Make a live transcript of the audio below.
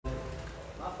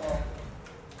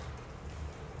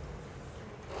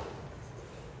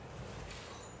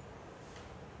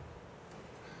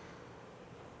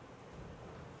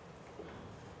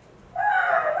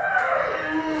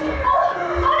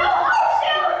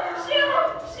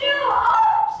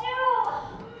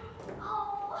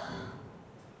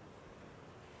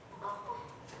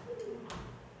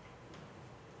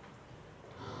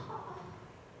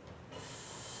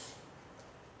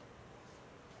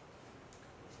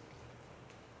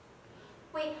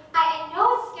Wait, I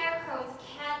know scarecrows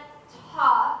can't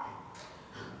talk.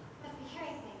 Must be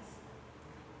hearing things.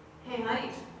 Hey, honey,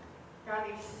 got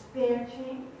any spare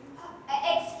change?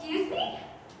 Excuse me?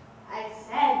 I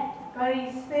said, got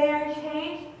any spare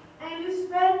change? Any loose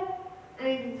spread?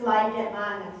 Anything till I get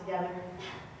mine together.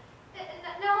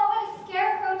 Now what would a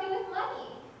scarecrow do with money?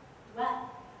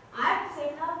 Well, I've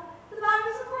saved up to buy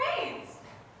me some brains.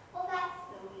 Well, that's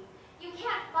silly. You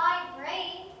can't buy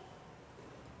brains.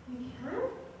 You can?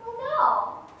 Well, no.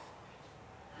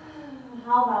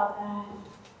 How about that?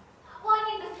 Well, I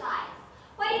mean, besides,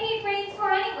 what do you need brains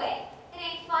for anyway? It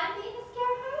ain't fun being a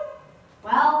scarecrow?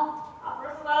 Well, I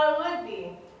first thought it would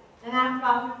be. Then after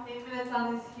about 15 minutes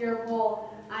on this here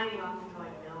pole, I knew I was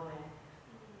going nowhere.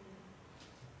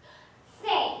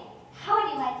 Say, how would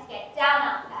you like to get down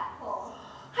off that pole?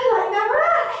 I like that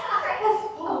breath! Let's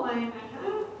pull my neck.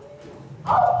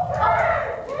 Oh,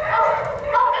 no,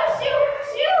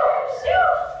 shoe!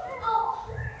 Oh,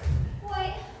 boy,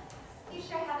 you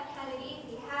sure haven't had it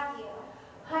easy, have you?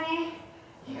 Honey,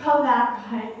 you call that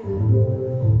right.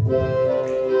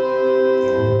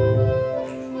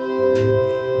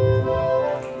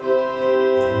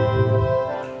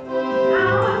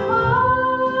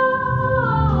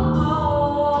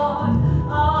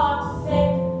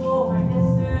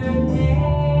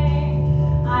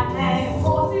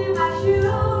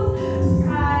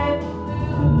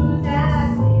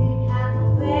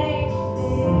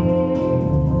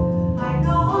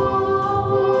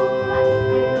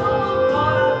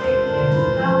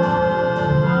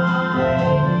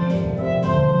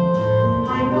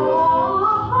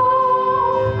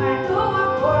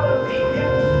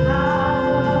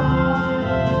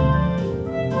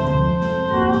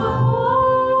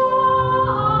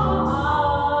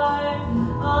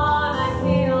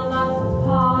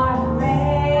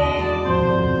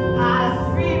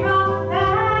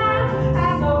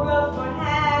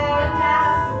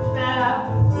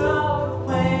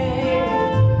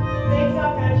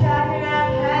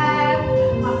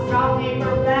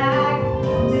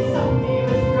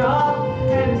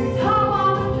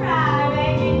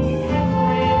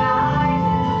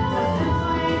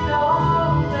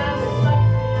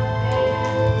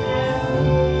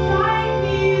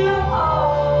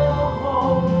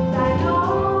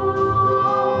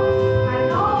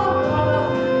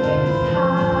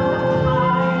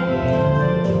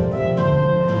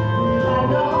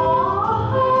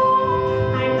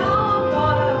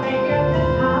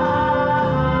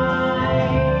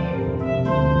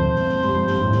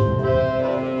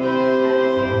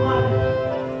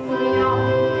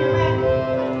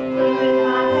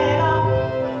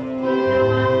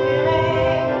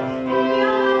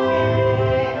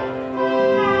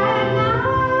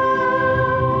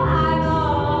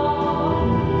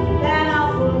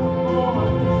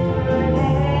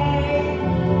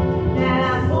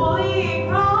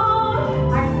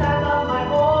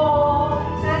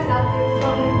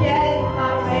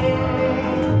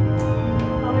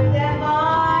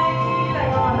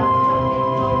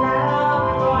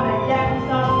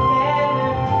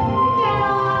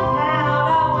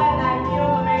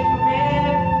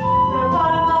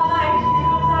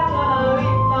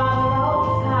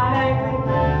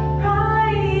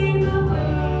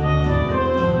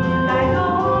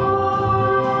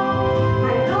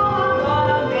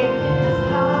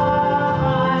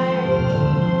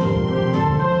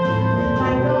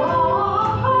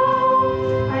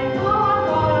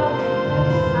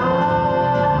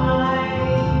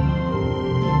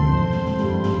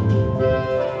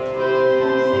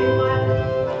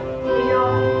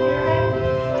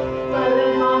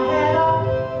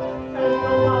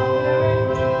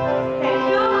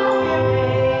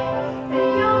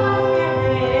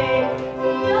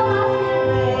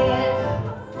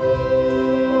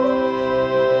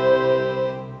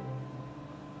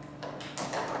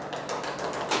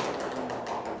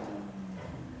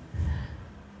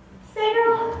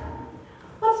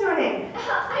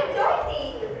 I'm Dorothy.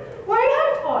 Where are you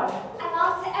headed for? I'm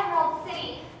off to Emerald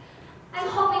City. I'm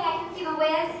hoping I can see the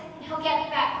Wiz, and he'll get me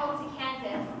back home to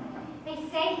Kansas. They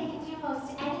say he can do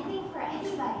most anything for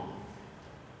anybody.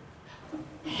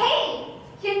 Hey,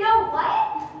 you know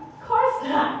what? Of course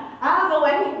not. I don't know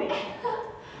anything.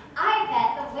 I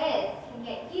bet the Wiz can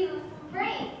get you some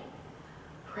brains.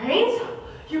 Brains?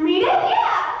 You read it?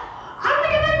 Yeah! I'm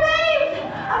gonna get my brains!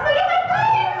 I'm gonna get my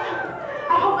brains!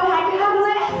 I hope my hand can handle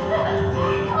it.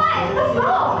 Come on, Let's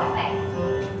go! Okay.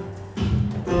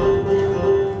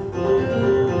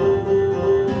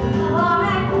 Come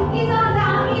on, he's on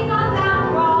down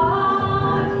the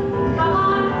road. Come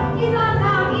on, he's on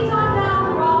down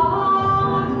the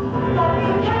road. Don't be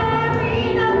careful.